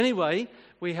Anyway,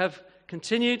 we have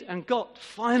continued and got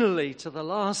finally to the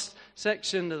last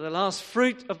section, to the last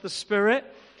fruit of the Spirit.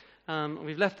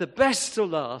 We've left the best till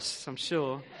last, I'm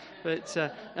sure. But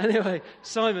anyway,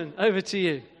 Simon, over to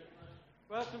you.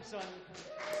 Welcome, Simon.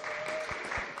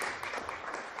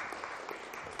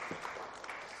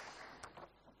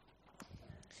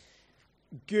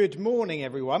 Good morning,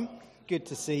 everyone. Good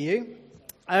to see you.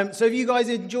 So have you guys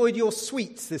enjoyed your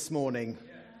sweets this morning?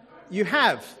 You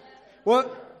have?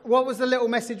 What was the little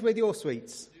message with your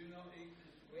sweets?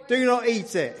 Do not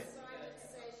eat it.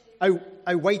 Oh,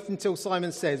 wait until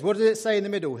Simon says. What does it say in the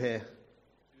middle here?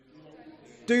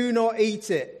 Do not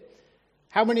eat it.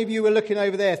 How many of you were looking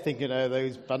over there thinking, oh,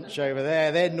 those bunch over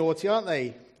there, they're naughty, aren't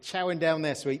they? Chowing down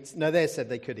their sweets. No, they said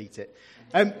they could eat it.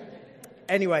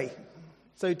 Anyway,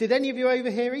 so did any of you over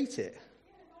here eat it?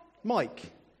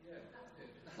 Mike?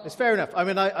 It's fair enough. I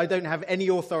mean, I don't have any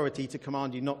authority to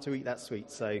command you not to eat that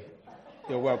sweet, so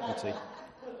you're welcome to.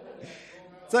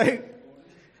 So,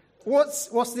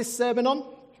 what's this sermon on?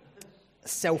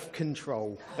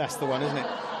 Self-control. That's the one, isn't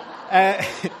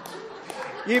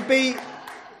it?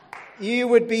 You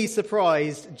would be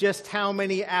surprised just how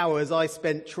many hours I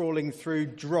spent trawling through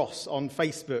Dross on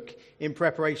Facebook in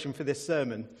preparation for this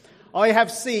sermon. I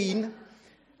have seen,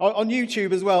 on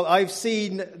YouTube as well, I've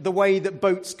seen the way that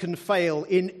boats can fail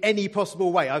in any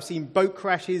possible way. I've seen boat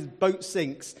crashes, boat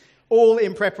sinks, all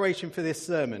in preparation for this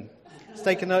sermon. It's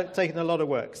taken a lot of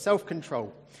work.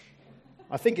 Self-control.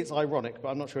 I think it's ironic, but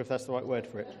I'm not sure if that's the right word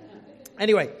for it.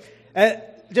 Anyway,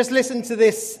 just listen to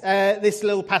this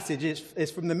little passage.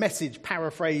 It's from the Message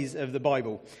paraphrase of the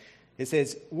Bible. It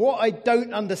says, "What I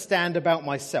don't understand about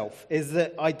myself is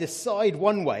that I decide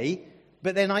one way,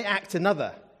 but then I act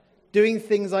another, doing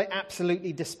things I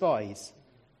absolutely despise.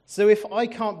 So if I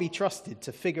can't be trusted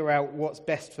to figure out what's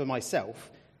best for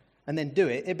myself and then do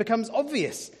it, it becomes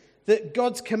obvious that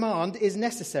God's command is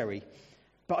necessary.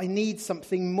 But I need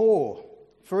something more.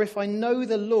 For if I know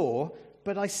the law,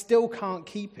 but I still can't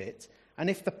keep it, and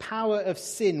if the power of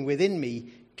sin within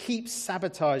me keeps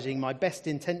sabotaging my best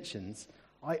intentions,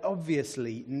 I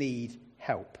obviously need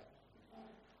help.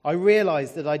 I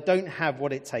realize that I don't have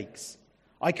what it takes.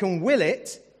 I can will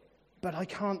it, but I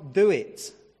can't do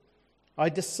it. I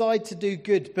decide to do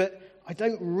good, but I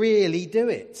don't really do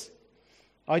it.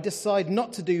 I decide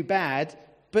not to do bad,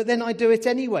 but then I do it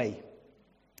anyway.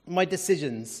 My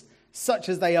decisions, such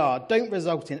as they are, don't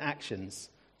result in actions.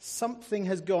 Something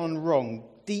has gone wrong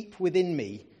deep within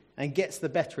me and gets the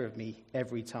better of me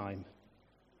every time."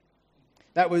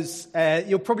 That was,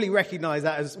 you'll probably recognize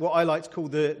that as what I like to call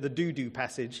the do-do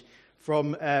passage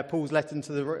from Paul's letter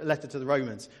to the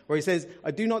Romans, where he says, I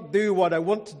do not do what I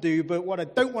want to do, but what I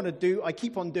don't want to do, I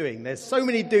keep on doing. There's so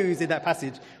many do's in that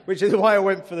passage, which is why I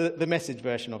went for the Message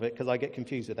version of it, because I get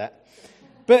confused with that.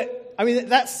 But, I mean,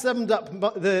 that summed up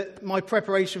my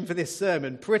preparation for this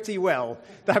sermon pretty well,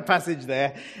 that passage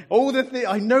there. All the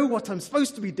I know what I'm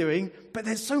supposed to be doing, but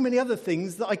there's so many other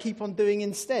things that I keep on doing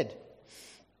instead.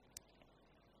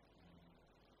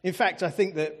 In fact, I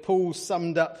think that Paul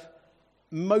summed up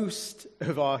most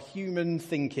of our human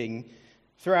thinking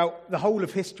throughout the whole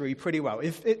of history pretty well.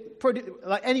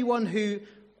 Like anyone who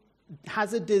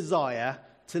has a desire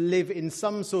to live in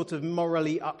some sort of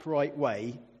morally upright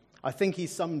way, I think he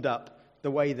summed up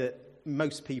the way that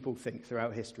most people think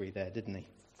throughout history there, didn't he?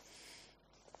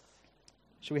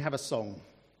 Shall we have a song?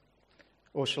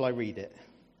 Or shall I read it?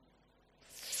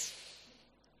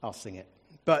 I'll sing it.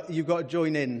 But you've got to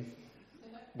join in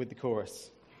with the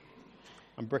chorus.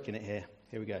 I'm bricking it here.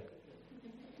 Here we go.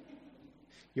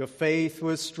 Your faith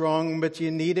was strong, but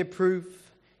you needed proof.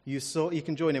 You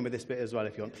can join in with this bit as well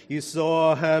if you want. You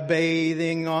saw her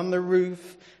bathing on the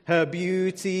roof. Her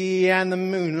beauty and the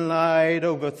moonlight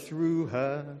overthrew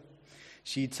her.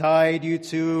 She tied you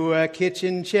to a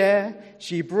kitchen chair.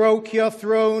 She broke your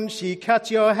throne. She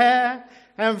cut your hair.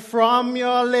 And from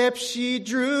your lips she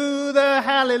drew the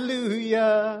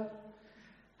hallelujah.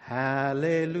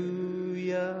 Hallelujah.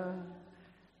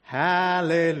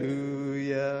 Hallelujah.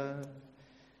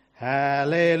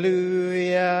 Hallelujah.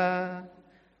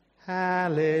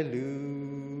 Hallelujah.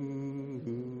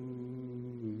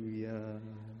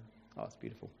 Oh, it's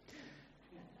beautiful.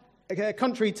 Okay,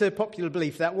 contrary to popular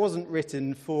belief, that wasn't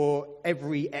written for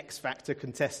every X Factor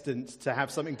contestant to have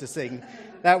something to sing.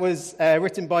 That was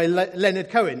written by Leonard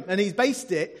Cohen, and he's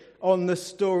based it on the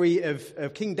story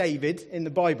of King David in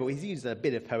the Bible. He's used a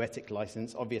bit of poetic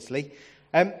license, obviously.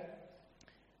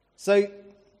 So,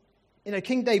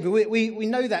 King David, we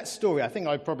know that story. I think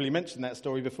I probably mentioned that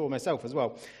story before myself as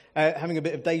well, having a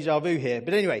bit of deja vu here.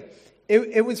 But anyway,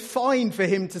 it was fine for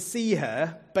him to see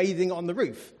her bathing on the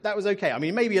roof. That was okay. I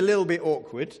mean, maybe a little bit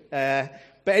awkward,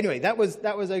 But anyway, that was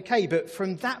okay. But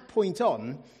from that point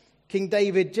on, King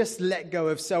David just let go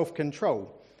of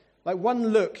self-control. Like, one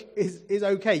look is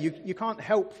okay. You can't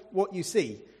help what you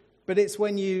see. But it's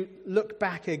when you look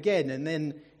back again and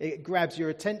then it grabs your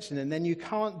attention and then you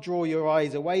can't draw your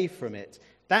eyes away from it.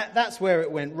 That's where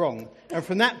it went wrong. And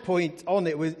from that point on,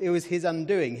 it was his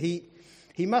undoing.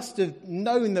 He must have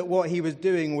known that what he was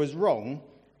doing was wrong,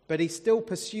 but he still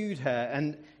pursued her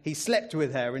and he slept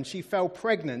with her and she fell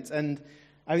pregnant. And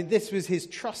I mean, this was his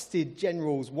trusted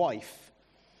general's wife.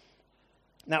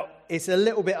 Now, it's a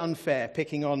little bit unfair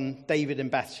picking on David and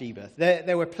Bathsheba.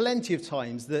 There were plenty of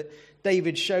times that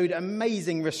David showed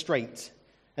amazing restraint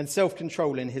and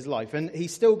self-control in his life. And he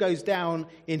still goes down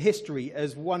in history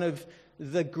as one of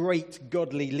the great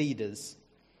godly leaders.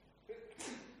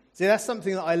 See, that's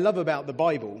something that I love about the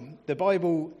Bible. The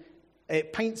Bible,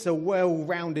 it paints a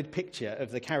well-rounded picture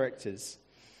of the characters.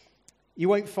 You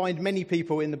won't find many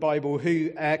people in the Bible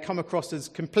who come across as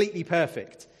completely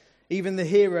perfect. Even the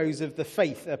heroes of the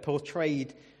faith are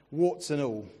portrayed warts and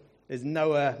all. There's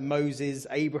Noah, Moses,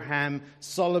 Abraham,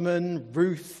 Solomon,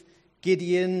 Ruth,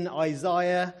 Gideon,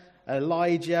 Isaiah,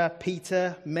 Elijah,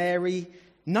 Peter, Mary.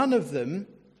 None of them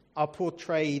are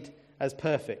portrayed as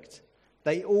perfect.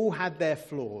 They all had their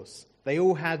flaws. They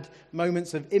all had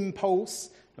moments of impulse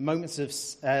and moments of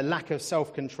lack of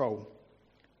self-control.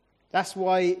 That's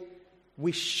why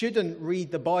we shouldn't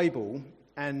read the Bible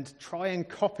and try and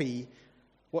copy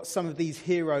what some of these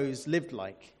heroes lived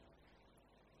like.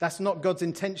 That's not God's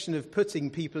intention of putting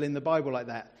people in the Bible like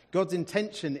that. God's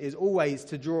intention is always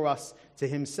to draw us to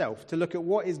himself, to look at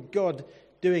what is God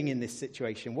doing in this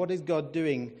situation? What is God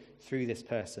doing through this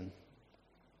person?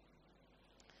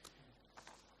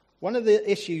 One of the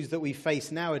issues that we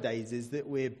face nowadays is that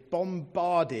we're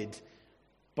bombarded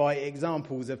by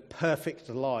examples of perfect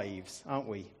lives, aren't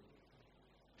we?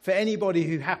 For anybody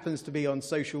who happens to be on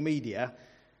social media,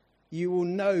 you will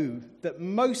know that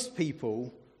most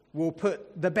people will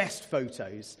put the best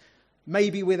photos,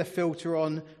 maybe with a filter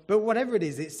on, but whatever it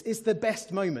is, it's the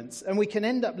best moments. And we can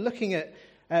end up looking at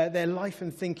their life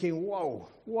and thinking, whoa,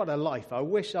 what a life. I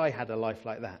wish I had a life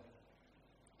like that.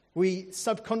 We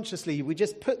subconsciously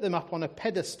just put them up on a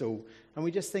pedestal and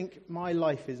we just think, my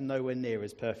life is nowhere near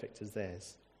as perfect as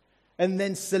theirs. And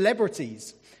then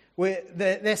celebrities, where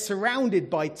they're surrounded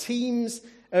by teams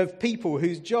of people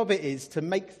whose job it is to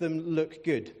make them look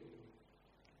good.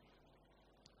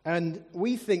 And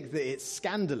we think that it's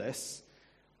scandalous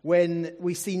when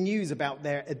we see news about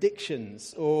their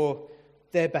addictions or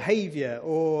their behavior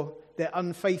or their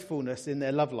unfaithfulness in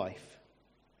their love life.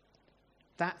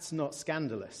 That's not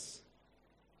scandalous.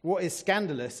 What is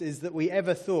scandalous is that we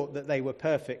ever thought that they were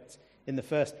perfect in the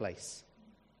first place.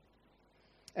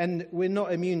 And we're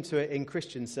not immune to it in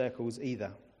Christian circles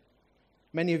either.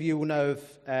 Many of you will know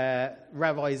of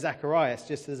Rabbi Zacharias,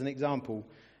 just as an example,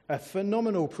 a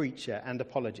phenomenal preacher and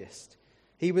apologist.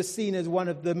 He was seen as one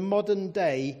of the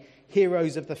modern-day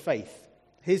heroes of the faith.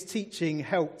 His teaching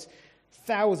helped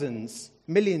thousands,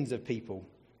 millions of people.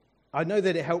 I know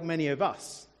that it helped many of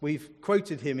us. We've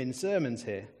quoted him in sermons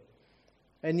here.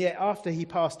 And yet, after he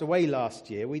passed away last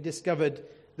year, we discovered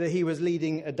that he was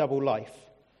leading a double life.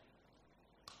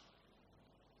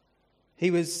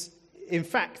 He was, in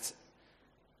fact,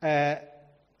 an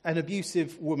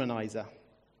abusive womanizer.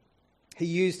 He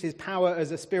used his power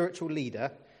as a spiritual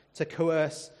leader to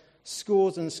coerce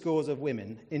scores and scores of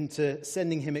women into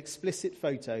sending him explicit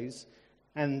photos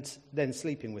and then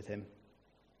sleeping with him.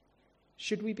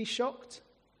 Should we be shocked?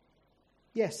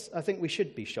 Yes, I think we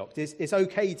should be shocked. It's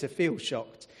okay to feel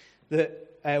shocked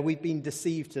that we've been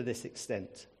deceived to this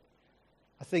extent.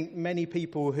 I think many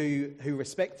people who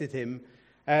respected him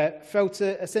felt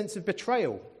a sense of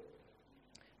betrayal.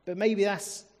 But maybe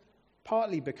that's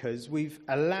partly because we've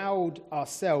allowed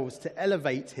ourselves to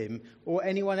elevate him, or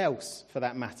anyone else for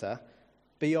that matter,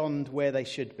 beyond where they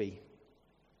should be.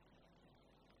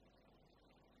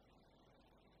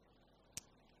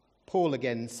 Paul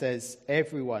again says,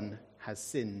 everyone has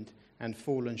sinned and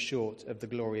fallen short of the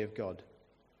glory of God.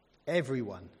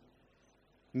 Everyone.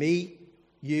 Me,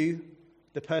 you,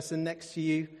 the person next to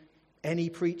you, any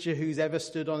preacher who's ever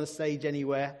stood on a stage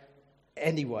anywhere,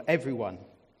 anyone, everyone.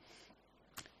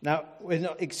 Now, we're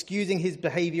not excusing his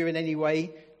behavior in any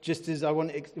way, just as I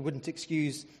wouldn't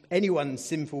excuse anyone's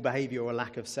sinful behavior or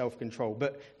lack of self-control.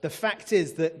 But the fact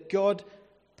is that God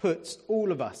puts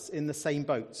all of us in the same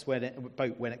boat when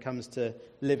it comes to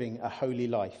living a holy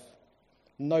life.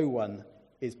 No one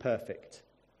is perfect,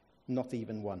 not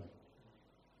even one.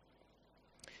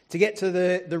 To get to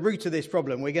the root of this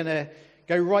problem, we're going to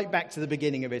go right back to the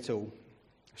beginning of it all.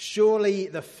 Surely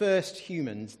the first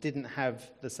humans didn't have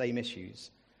the same issues.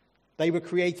 They were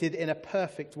created in a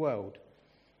perfect world.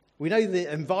 We know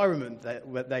the environment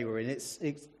that they were in. It's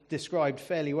described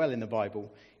fairly well in the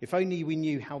Bible. If only we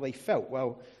knew how they felt.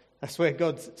 Well, that's where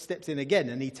God steps in again,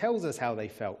 and he tells us how they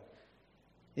felt.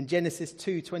 In Genesis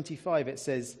 2:25, it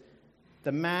says,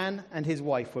 "The man and his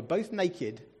wife were both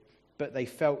naked, but they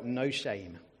felt no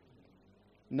shame."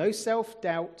 No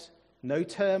self-doubt, no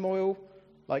turmoil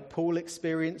like Paul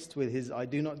experienced with his "I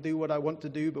do not do what I want to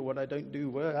do, but what I don't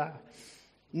do."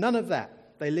 None of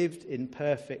that. They lived in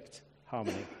perfect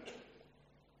harmony.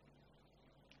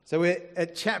 So we're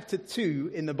at chapter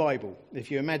 2 in the Bible.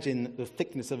 If you imagine the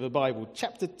thickness of a Bible,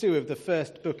 chapter 2 of the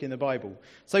first book in the Bible.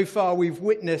 So far we've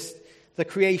witnessed the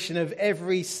creation of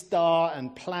every star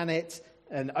and planet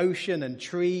and ocean and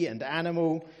tree and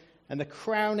animal, and the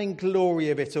crowning glory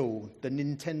of it all, the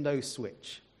Nintendo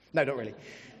Switch. No, not really.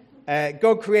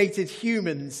 God created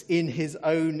humans in his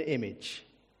own image.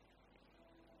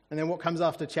 And then what comes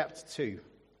after chapter 2?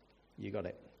 You got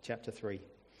it. Chapter 3.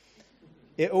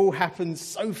 It all happens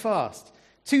so fast.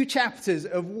 2 chapters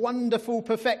of wonderful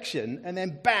perfection, and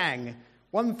then bang,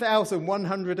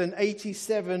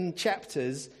 1,187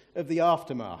 chapters of the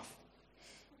aftermath.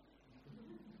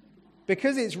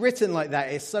 Because it's written like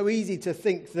that, it's so easy to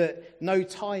think that no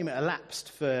time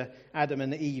elapsed for Adam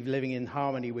and Eve living in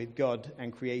harmony with God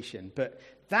and creation. But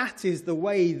that is the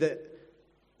way that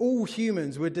all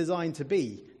humans were designed to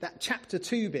be. That chapter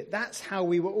 2 bit, that's how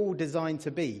we were all designed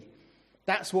to be.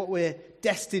 That's what we're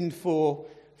destined for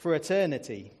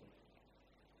eternity.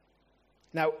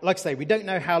 Now, like I say, we don't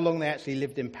know how long they actually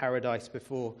lived in paradise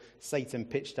before Satan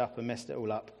pitched up and messed it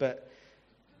all up, but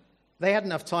they had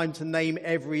enough time to name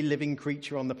every living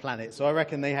creature on the planet, so I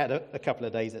reckon they had a couple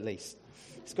of days at least.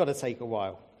 It's got to take a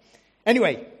while.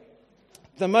 Anyway,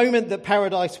 the moment that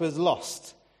paradise was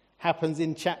lost happens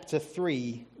in chapter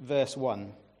 3, verse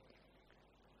 1.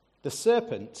 The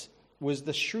serpent was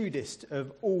the shrewdest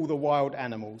of all the wild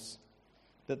animals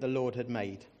that the Lord had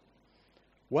made.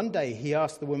 One day he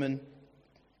asked the woman,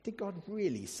 "Did God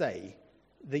really say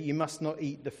that you must not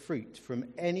eat the fruit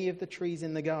from any of the trees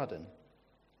in the garden?"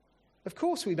 "Of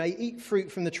course we may eat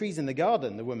fruit from the trees in the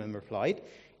garden," the woman replied.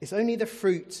 "It's only the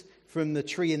fruit from the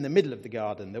tree in the middle of the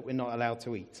garden that we're not allowed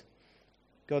to eat."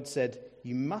 God said,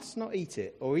 "You must not eat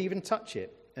it or even touch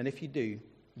it, and if you do,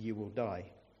 you will die."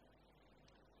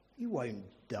 "You won't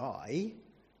die,"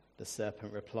 the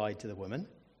serpent replied to the woman.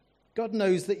 "God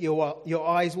knows that your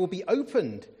eyes will be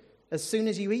opened as soon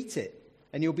as you eat it,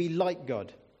 and you'll be like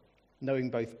God, knowing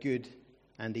both good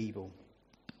and evil."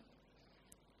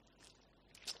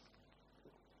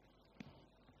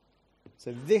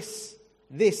 So this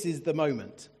is the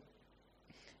moment.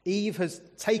 Eve has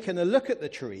taken a look at the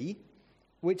tree,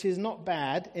 which is not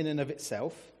bad in and of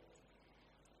itself.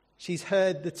 She's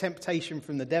heard the temptation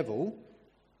from the devil,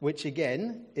 which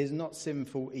again is not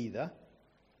sinful either.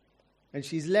 And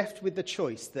she's left with the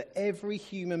choice that every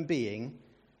human being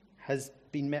has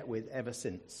been met with ever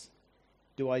since.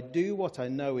 Do I do what I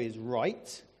know is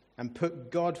right and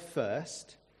put God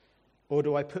first, or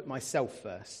do I put myself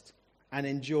first and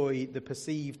enjoy the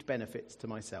perceived benefits to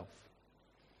myself?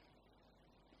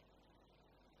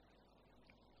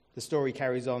 The story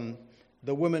carries on.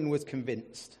 The woman was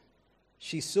convinced.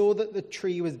 She saw that the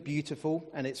tree was beautiful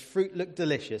and its fruit looked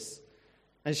delicious,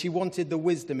 and she wanted the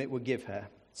wisdom it would give her.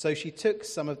 So she took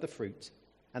some of the fruit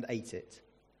and ate it.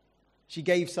 She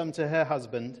gave some to her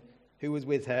husband, who was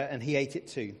with her, and he ate it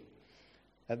too.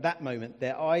 At that moment,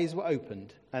 their eyes were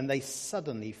opened, and they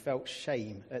suddenly felt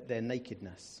shame at their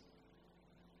nakedness.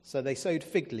 So they sewed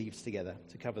fig leaves together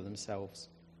to cover themselves.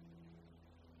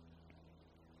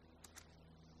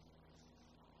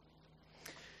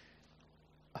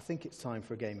 I think it's time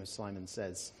for a game of Simon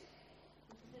Says.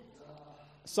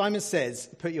 Simon Says,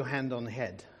 put your hand on the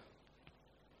head.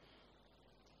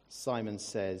 Simon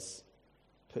Says,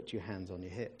 put your hands on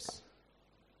your hips.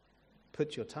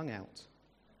 Put your tongue out.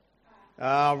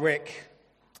 Rick.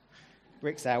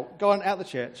 Rick's out. Go on, out the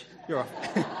church. You're off.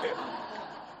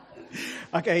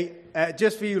 Okay,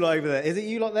 just for you lot over there. Is it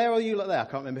you lot there or you lot there? I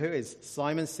can't remember who it is.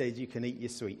 Simon said you can eat your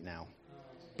sweet now.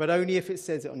 But only if it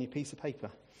says it on your piece of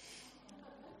paper.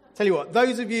 Tell you what,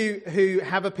 those of you who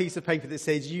have a piece of paper that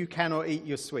says you cannot eat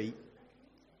your sweet,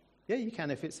 yeah, you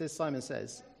can if it says Simon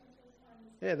Says.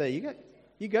 Yeah, there you go.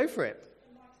 You go for it.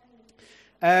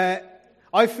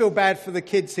 I feel bad for the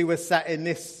kids who were sat in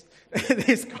this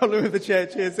column of the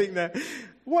church here sitting there.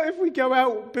 What if we go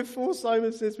out before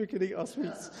Simon Says we can eat our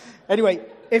sweets? Anyway,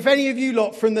 if any of you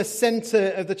lot from the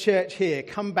centre of the church here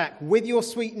come back with your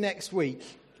sweet next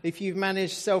week, if you've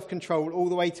managed self-control all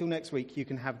the way till next week, you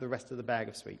can have the rest of the bag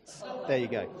of sweets. There you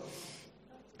go.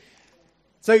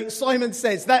 So Simon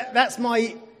Says, that's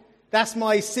my That's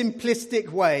my simplistic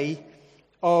way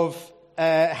of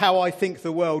how I think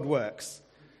the world works.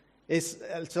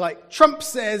 It's like Trump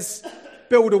says,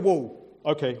 build a wall.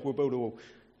 Okay, we'll build a wall.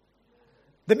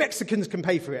 The Mexicans can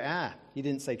pay for it. He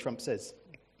didn't say Trump says.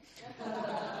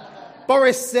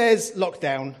 Boris says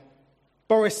lockdown.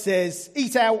 Boris says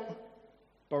eat out.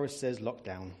 Boris says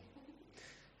lockdown.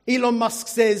 Elon Musk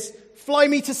says fly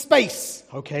me to space.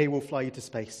 Okay, we'll fly you to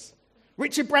space.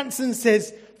 Richard Branson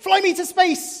says fly me to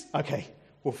space. Okay,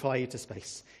 we'll fly you to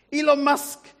space. Who's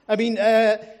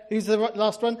the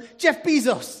last one? Jeff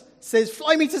Bezos says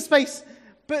fly me to space.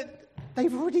 But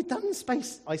they've already done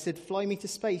space. I said fly me to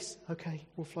space. Okay,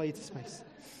 we'll fly you to space.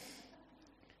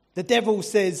 The devil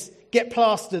says get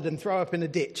plastered and throw up in a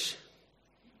ditch.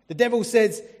 The devil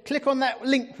says click on that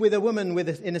link with a woman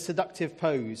in a seductive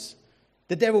pose.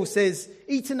 The devil says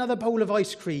eat another bowl of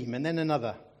ice cream and then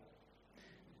another.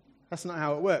 That's not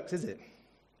how it works, is it?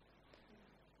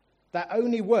 That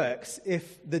only works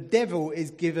if the devil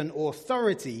is given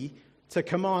authority to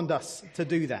command us to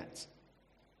do that.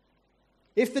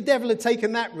 If the devil had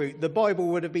taken that route, the Bible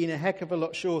would have been a heck of a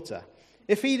lot shorter.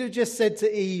 If he'd have just said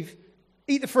to Eve,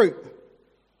 eat the fruit.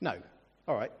 No.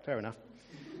 All right, fair enough.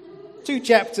 2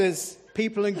 chapters,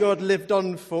 people and God lived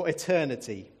on for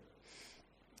eternity.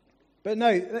 But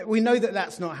no, we know that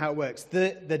that's not how it works.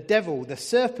 The devil, the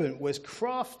serpent, was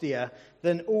craftier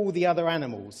than all the other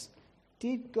animals.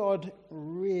 Did God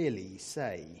really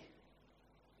say?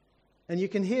 And you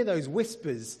can hear those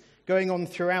whispers going on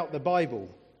throughout the Bible.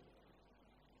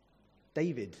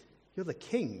 David, you're the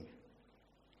king.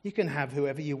 You can have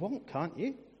whoever you want, can't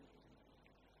you?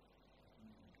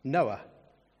 Noah,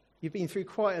 you've been through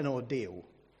quite an ordeal.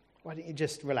 Why don't you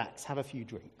just relax, have a few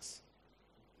drinks?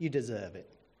 You deserve it.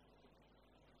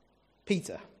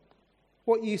 Peter,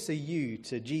 what use are you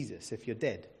to Jesus if you're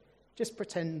dead? Just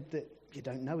pretend that you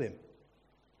don't know him.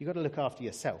 You've got to look after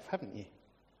yourself, haven't you?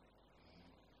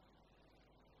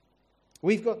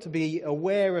 We've got to be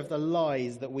aware of the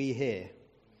lies that we hear.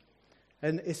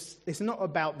 And it's not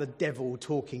about the devil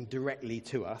talking directly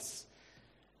to us.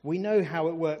 We know how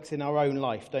it works in our own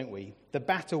life, don't we? The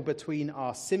battle between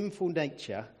our sinful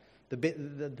nature, the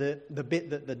bit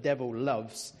that the devil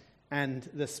loves, and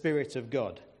the Spirit of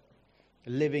God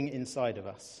living inside of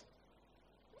us.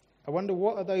 I wonder,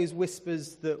 what are those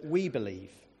whispers that we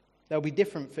believe? They'll be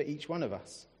different for each one of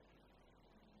us.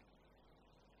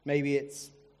 Maybe it's,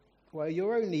 well,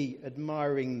 you're only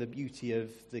admiring the beauty of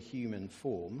the human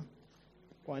form.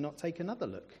 Why not take another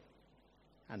look?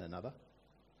 And another.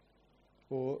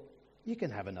 Or you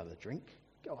can have another drink.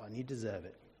 Go on, you deserve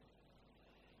it.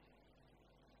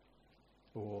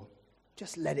 Or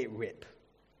just let it rip.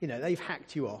 You know, they've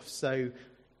hacked you off, so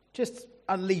just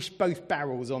unleash both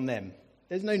barrels on them.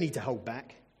 There's no need to hold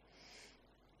back.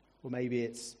 Or maybe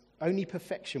it's only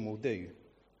perfection will do.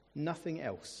 Nothing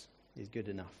else is good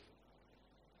enough.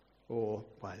 Or,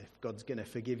 well, if God's going to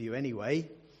forgive you anyway,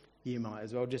 you might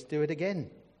as well just do it again.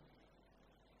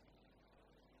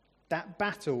 That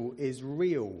battle is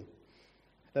real.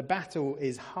 The battle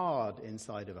is hard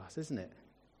inside of us, isn't it?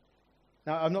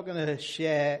 Now, I'm not going to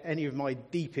share any of my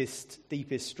deepest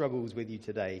struggles with you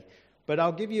today, but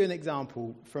I'll give you an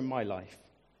example from my life.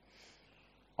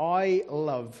 I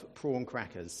love prawn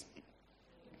crackers.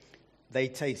 They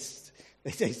taste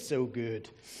so good.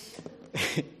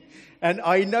 And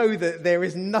I know that there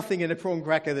is nothing in a prawn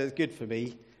cracker that's good for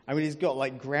me. I mean, it's got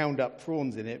like ground up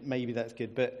prawns in it. Maybe that's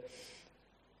good. But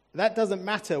that doesn't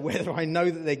matter whether I know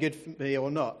that they're good for me or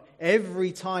not.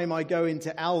 Every time I go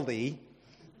into Aldi,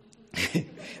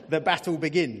 the battle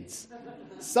begins.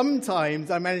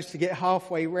 Sometimes I manage to get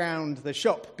halfway round the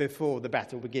shop before the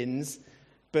battle begins.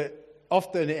 But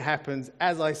often it happens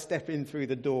as I step in through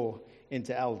the door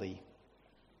into Aldi.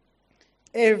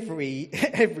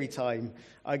 Every time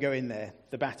I go in there,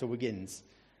 the battle begins.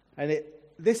 And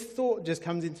this thought just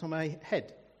comes into my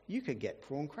head. You could get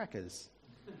prawn crackers.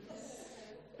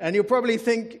 And you'll probably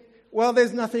think, well,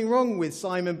 there's nothing wrong with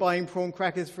Simon buying prawn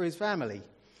crackers for his family.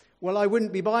 Well, I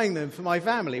wouldn't be buying them for my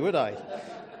family, would I?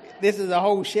 This is a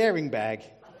whole sharing bag.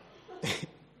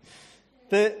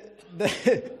 The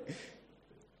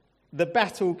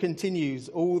battle continues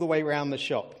all the way around the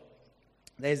shop.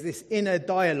 There's this inner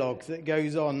dialogue that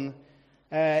goes on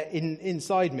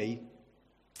inside me.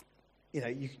 You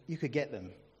know, you could get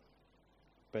them,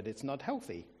 but it's not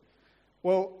healthy.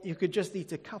 Well, you could just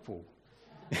eat a couple.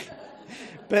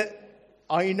 But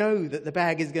I know that the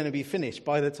bag is going to be finished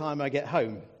by the time I get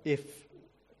home.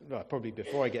 Probably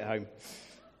before I get home.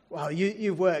 Well,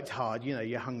 you've worked hard. You know,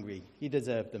 you're hungry. You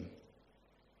deserve them.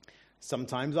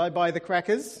 Sometimes I buy the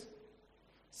crackers.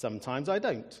 Sometimes I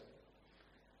don't.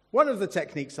 One of the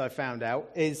techniques I found out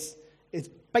is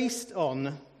based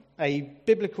on a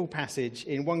biblical passage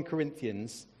in 1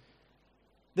 Corinthians.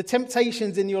 The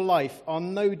temptations in your life are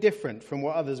no different from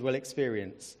what others will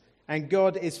experience, and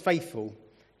God is faithful.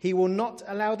 He will not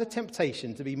allow the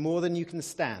temptation to be more than you can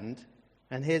stand.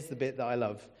 And here's the bit that I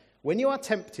love. When you are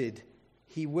tempted,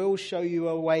 he will show you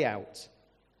a way out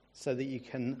so that you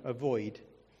can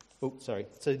so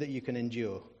that you can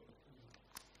endure.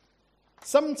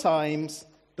 Sometimes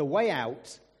the way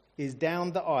out is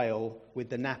down the aisle with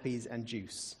the nappies and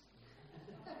juice.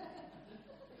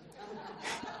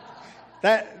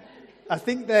 I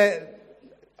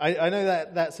know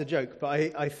that that's a joke, but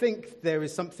I think there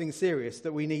is something serious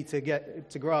that we need to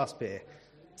get to grasp here.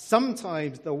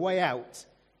 Sometimes the way out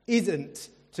isn't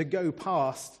to go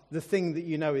past the thing that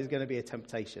you know is going to be a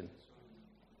temptation.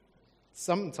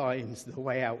 Sometimes the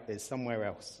way out is somewhere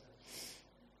else.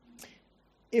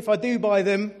 If I do buy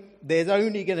them, there's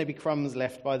only going to be crumbs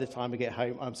left by the time I get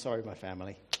home. I'm sorry, my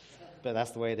family, but that's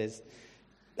the way it is.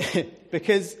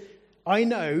 Because I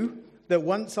know that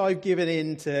once I've given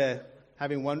in to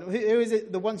having one, who is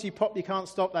it? The ones you pop, you can't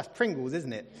stop. That's Pringles,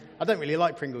 isn't it? I don't really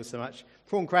like Pringles so much.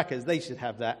 Prawn crackers, they should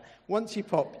have that. Once you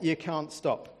pop, you can't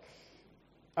stop.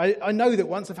 I know that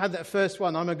once I've had that first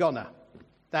one, I'm a goner.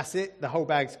 That's it. The whole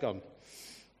bag's gone.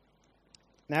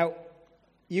 Now,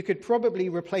 you could probably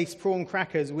replace prawn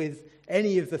crackers with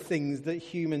any of the things that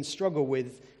humans struggle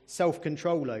with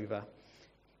self-control over.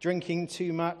 Drinking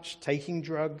too much, taking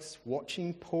drugs,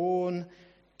 watching porn,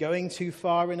 going too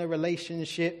far in a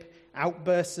relationship,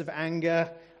 outbursts of anger,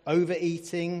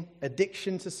 overeating,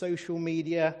 addiction to social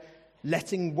media,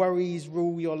 letting worries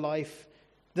rule your life.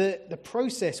 The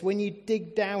process, when you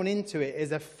dig down into it,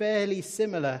 is a fairly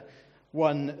similar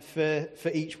one for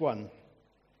each one.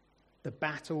 The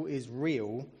battle is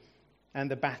real and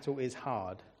the battle is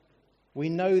hard. We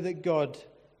know that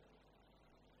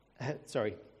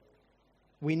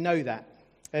we know that,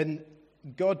 and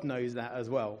God knows that as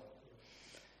well.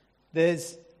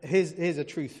 Here's a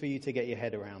truth for you to get your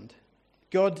head around.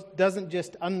 God doesn't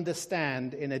just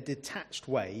understand in a detached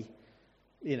way,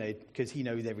 because he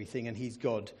knows everything and he's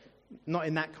God. Not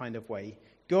in that kind of way.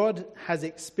 God has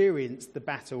experienced the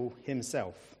battle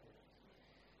himself.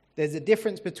 There's a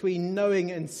difference between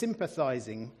knowing and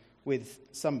sympathizing with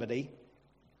somebody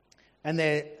and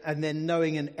then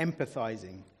knowing and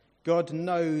empathizing. God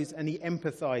knows and he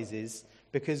empathizes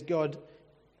because God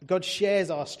shares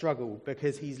our struggle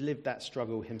because he's lived that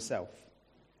struggle himself.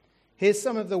 Here's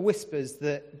some of the whispers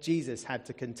that Jesus had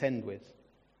to contend with.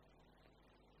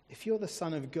 If you're the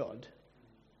Son of God,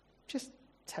 just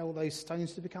tell those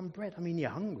stones to become bread. I mean, you're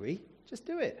hungry. Just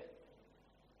do it.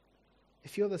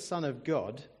 If you're the Son of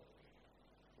God,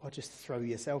 well, just throw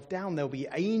yourself down. There'll be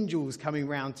angels coming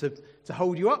round to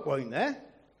hold you up, won't there?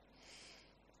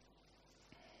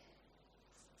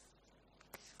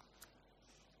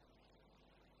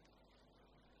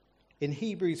 In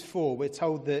Hebrews 4, we're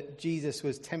told that Jesus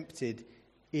was tempted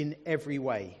in every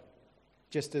way,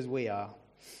 just as we are.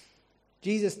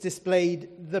 Jesus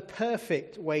displayed the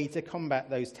perfect way to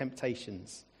combat those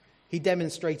temptations. He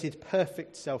demonstrated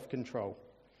perfect self-control,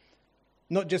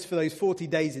 not just for those 40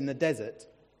 days in the desert,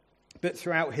 but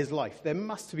throughout his life. There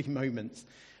must be moments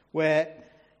where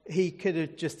he could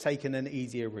have just taken an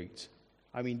easier route.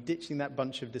 I mean, ditching that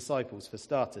bunch of disciples for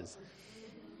starters.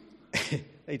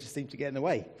 They just seemed to get in the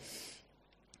way.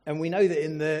 And we know that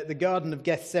in the Garden of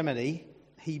Gethsemane,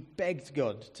 he begged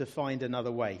God to find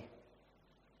another way.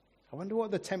 I wonder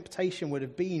what the temptation would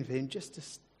have been for him just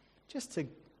to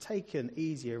take an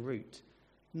easier route,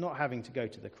 not having to go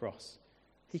to the cross.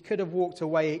 He could have walked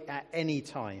away at any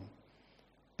time,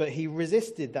 but he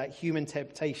resisted that human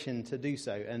temptation to do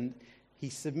so, and he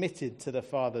submitted to the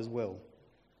Father's will,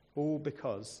 all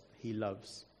because he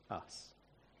loves us.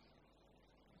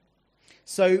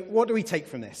 So what do we take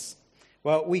from this?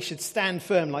 Well, we should stand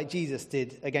firm like Jesus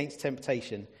did against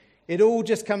temptation. It all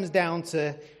just comes down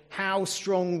to how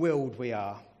strong-willed we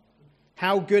are,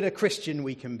 how good a Christian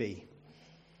we can be.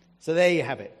 So there you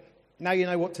have it. Now you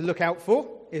know what to look out for.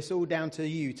 It's all down to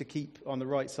you to keep on the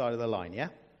right side of the line, yeah?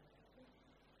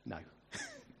 No.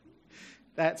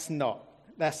 That's not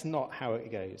how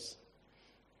it goes.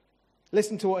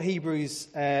 Listen to what Hebrews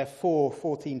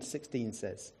 4:14-16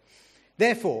 says.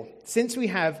 Therefore, since we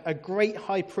have a great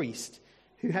high priest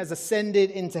who has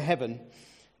ascended into heaven,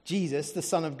 Jesus, the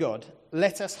Son of God,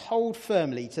 let us hold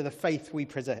firmly to the faith we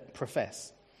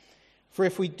profess. For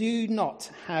we do not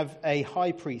have a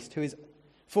high priest who is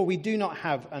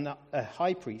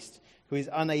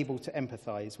unable to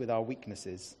empathize with our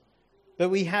weaknesses, but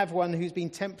we have one who's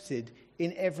been tempted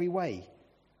in every way,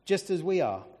 just as we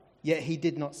are, yet he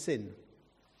did not sin.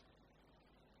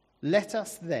 Let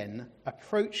us then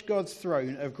approach God's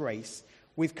throne of grace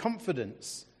with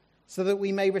confidence, so that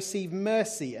we may receive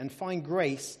mercy and find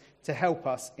grace to help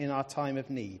us in our time of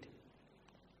need.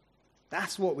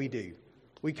 That's what we do.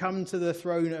 We come to the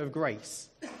throne of grace.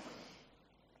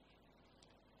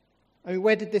 I mean,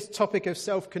 where did this topic of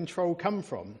self-control come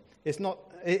from?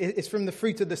 It's from the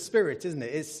fruit of the Spirit, isn't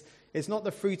it? It's not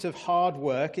the fruit of hard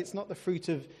work. It's not the fruit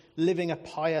of living a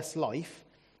pious life.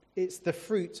 It's the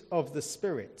fruit of the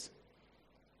Spirit.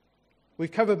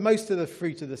 We've covered most of the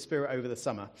fruit of the Spirit over the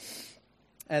summer.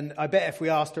 And I bet if we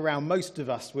asked around, most of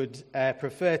us would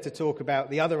prefer to talk about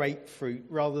the other 8 fruit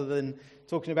rather than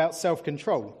talking about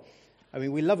self-control. I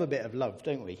mean, we love a bit of love,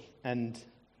 don't we? And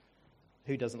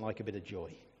who doesn't like a bit of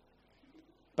joy?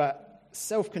 But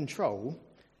self-control,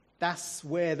 that's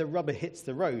where the rubber hits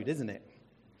the road, isn't it?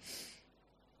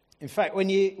 In fact, when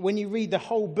you read the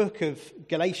whole book of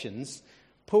Galatians,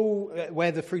 Paul,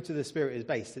 where the fruit of the Spirit is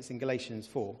based, it's in Galatians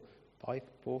 4. 5.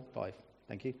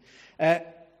 Thank you.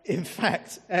 In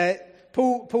fact,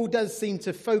 Paul does seem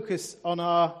to focus on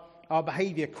our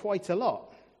behaviour quite a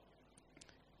lot.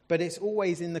 But it's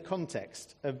always in the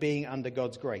context of being under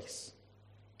God's grace.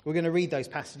 We're going to read those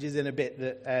passages in a bit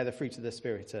that the fruit of the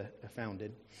Spirit are found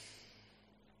in.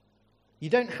 You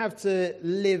don't have to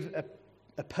live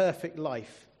a perfect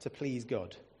life to please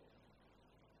God.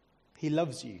 He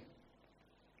loves you.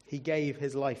 He gave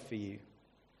his life for you.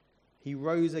 He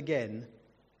rose again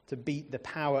to beat the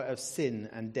power of sin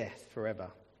and death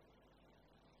forever.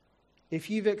 If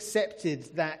you've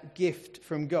accepted that gift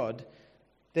from God,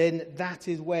 then that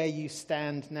is where you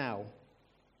stand now.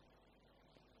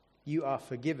 You are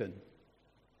forgiven.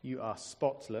 You are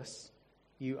spotless.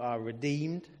 You are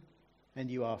redeemed. And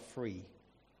you are free.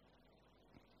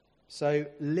 So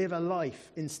live a life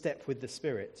in step with the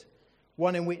Spirit,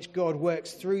 one in which God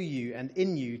works through you and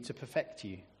in you to perfect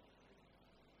you.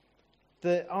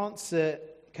 The answer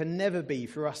can never be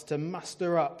for us to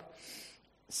muster up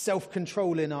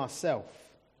self-control in ourselves.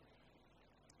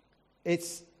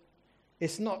 It's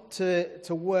not to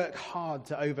work hard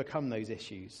to overcome those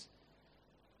issues.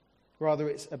 Rather,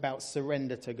 it's about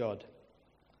surrender to God.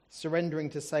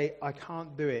 Surrendering to say, I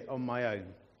can't do it on my own.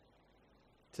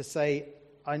 To say,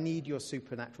 I need your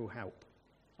supernatural help.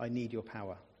 I need your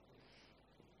power.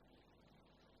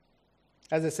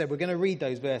 As I said, we're going to read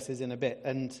those verses in a bit,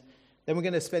 and then we're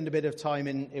going to spend a bit of time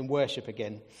in worship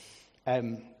again.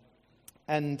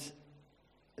 And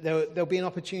there'll be an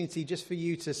opportunity just for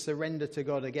you to surrender to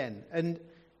God again. And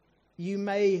you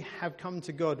may have come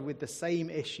to God with the same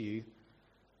issue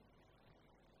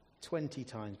 20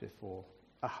 times before,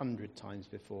 100 times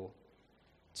before,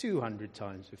 200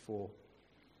 times before,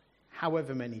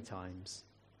 however many times.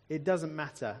 It doesn't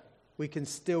matter. We can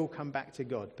still come back to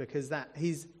God because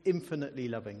he's infinitely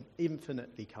loving,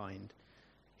 infinitely kind.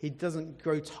 He doesn't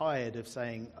grow tired of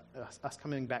saying us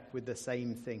coming back with the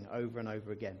same thing over and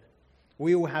over again.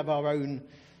 We all have our own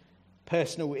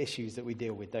personal issues that we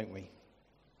deal with, don't we?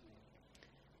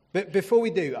 But before we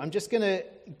do, I'm just going to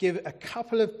give a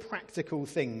couple of practical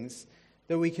things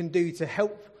that we can do to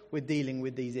help with dealing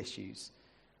with these issues.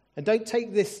 And don't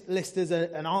take this list as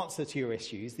an answer to your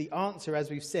issues. The answer,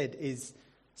 as we've said, is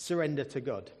surrender to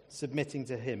God, submitting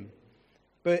to him.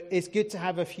 But it's good to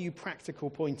have a few practical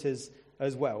pointers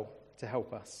as well to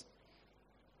help us.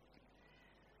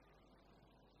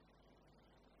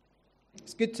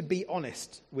 It's good to be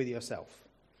honest with yourself.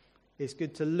 It's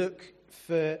good to look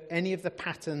for any of the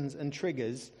patterns and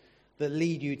triggers that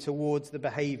lead you towards the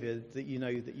behavior that you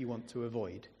know that you want to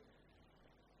avoid.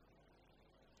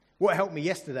 What helped me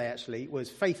yesterday, actually, was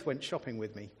Faith went shopping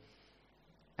with me.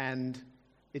 And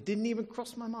it didn't even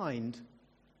cross my mind,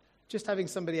 just having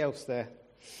somebody else there.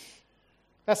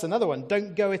 That's another one.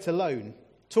 Don't go it alone.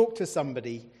 Talk to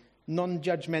somebody,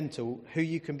 non-judgmental, who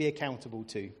you can be accountable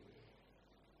to.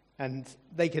 And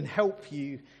they can help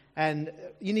you. And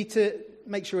you need to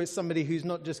make sure it's somebody who's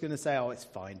not just going to say, oh, it's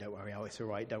fine, don't worry, oh, it's all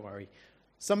right, don't worry.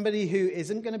 Somebody who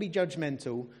isn't going to be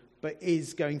judgmental, but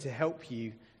is going to help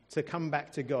you to come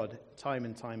back to God time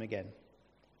and time again.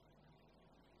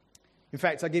 In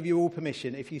fact, I give you all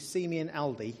permission, if you see me in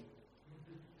Aldi,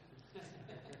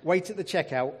 wait at the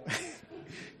checkout,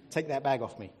 take that bag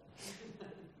off me.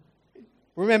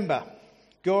 Remember,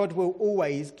 God will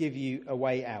always give you a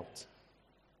way out.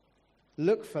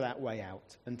 Look for that way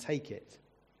out and take it.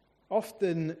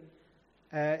 Often,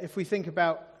 if we think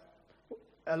about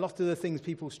a lot of the things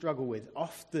people struggle with,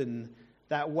 often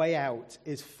that way out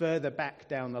is further back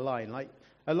down the line. Like,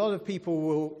 a lot of people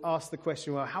will ask the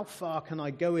question, well, how far can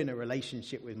I go in a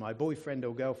relationship with my boyfriend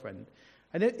or girlfriend?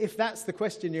 And if that's the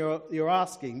question you're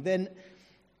asking, then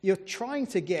you're trying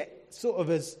to get sort of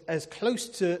as close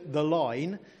to the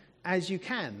line as you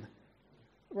can,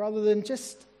 rather than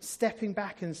just stepping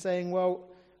back and saying, well,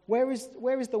 where is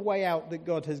the way out that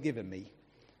God has given me?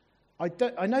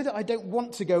 I know that I don't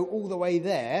want to go all the way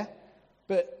there,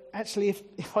 but actually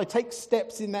if I take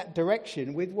steps in that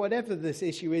direction with whatever this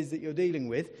issue is that you're dealing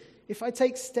with, if I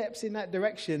take steps in that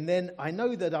direction, then I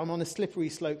know that I'm on a slippery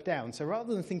slope down. So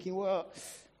rather than thinking, well,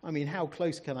 I mean, how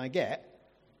close can I get?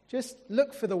 Just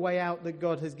look for the way out that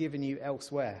God has given you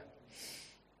elsewhere.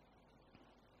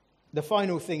 The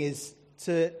final thing is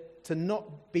to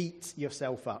not beat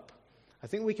yourself up. I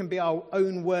think we can be our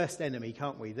own worst enemy,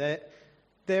 can't we?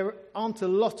 There aren't a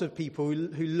lot of people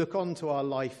who look onto our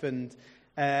life and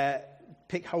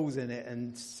pick holes in it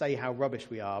and say how rubbish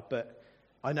we are, but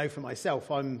I know for myself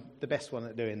I'm the best one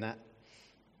at doing that.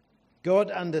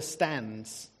 God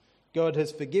understands. God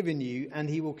has forgiven you, and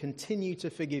he will continue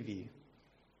to forgive you.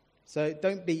 So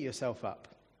don't beat yourself up.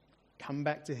 Come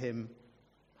back to him,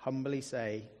 humbly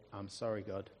say, I'm sorry,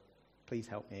 God. Please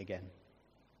help me again.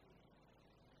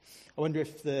 I wonder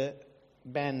if the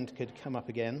band could come up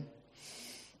again.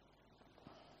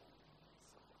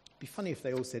 It'd be funny if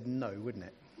they all said no, wouldn't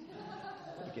it?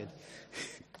 That'd be good.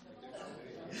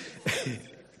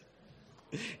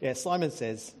 Yeah, Simon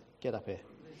says, get up here.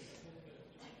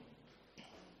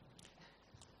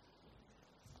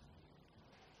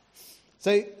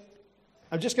 So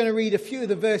I'm just going to read a few of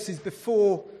the verses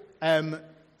before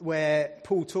where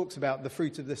Paul talks about the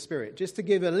fruit of the Spirit, just to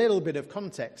give a little bit of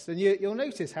context. And you'll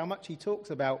notice how much he talks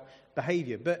about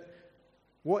behavior. But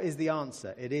what is the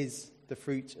answer? It is the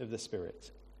fruit of the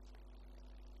Spirit.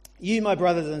 You, my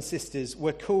brothers and sisters,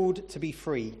 were called to be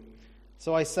free.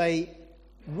 So I say,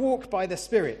 walk by the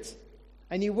Spirit,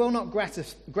 and you will not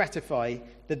gratify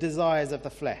the desires of the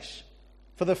flesh.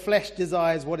 For the flesh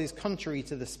desires what is contrary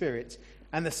to the Spirit,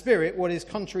 and the Spirit what is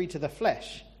contrary to the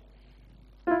flesh.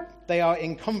 They are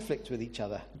in conflict with each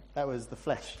other. That was the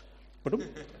flesh.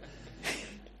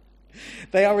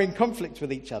 They are in conflict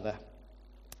with each other.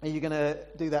 Are you going to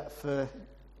do that for...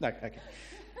 No,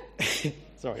 okay.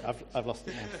 Sorry, I've lost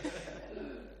it now.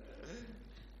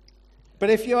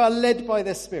 But if you are led by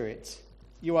the Spirit,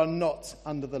 you are not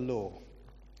under the law.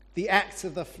 The acts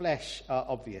of the flesh are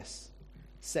obvious.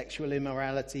 Sexual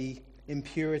immorality,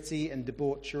 impurity and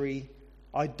debauchery,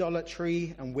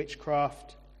 idolatry and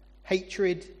witchcraft,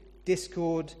 hatred,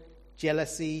 discord,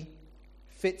 jealousy,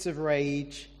 fits of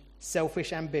rage,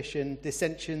 selfish ambition,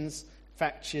 dissensions,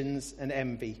 factions and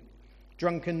envy,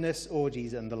 drunkenness,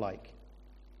 orgies and the like.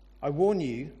 I warn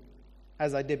you,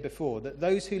 as I did before, that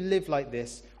those who live like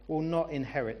this will not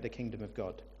inherit the kingdom of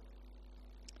God.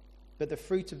 But the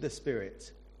fruit of the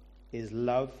Spirit is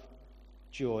love,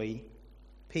 joy,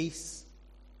 peace,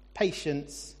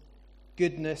 patience,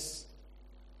 goodness,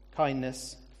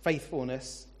 kindness,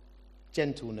 faithfulness,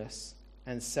 gentleness,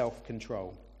 and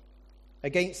self-control.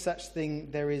 Against such thing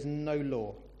there is no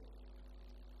law.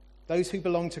 Those who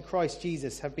belong to Christ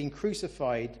Jesus have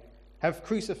crucified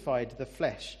the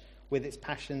flesh with its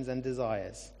passions and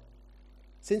desires.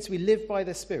 Since we live by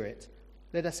the Spirit,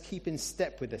 let us keep in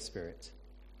step with the Spirit.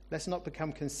 Let's not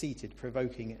become conceited,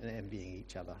 provoking and envying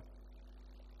each other.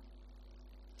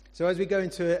 So as we go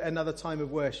into another time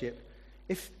of worship,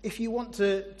 if you want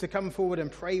to come forward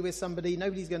and pray with somebody,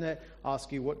 nobody's going to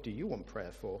ask you, what do you want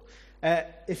prayer for?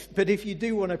 But if you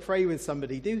do want to pray with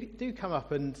somebody, do come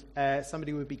up and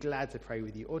somebody would be glad to pray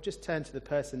with you. Or just turn to the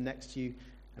person next to you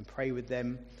and pray with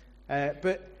them.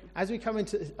 But as we come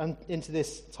into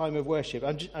this time of worship,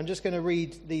 I'm just going to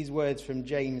read these words from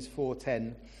James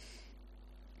 4:10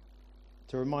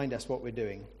 to remind us what we're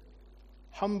doing.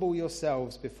 Humble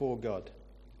yourselves before God.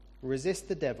 Resist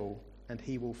the devil, and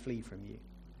he will flee from you.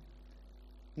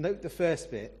 Note the first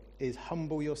bit is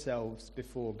humble yourselves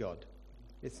before God.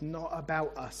 It's not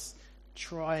about us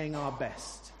trying our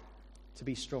best to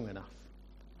be strong enough.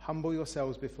 Humble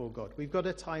yourselves before God. We've got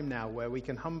a time now where we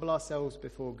can humble ourselves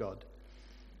before God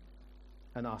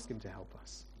and ask him to help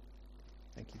us.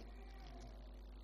 Thank you.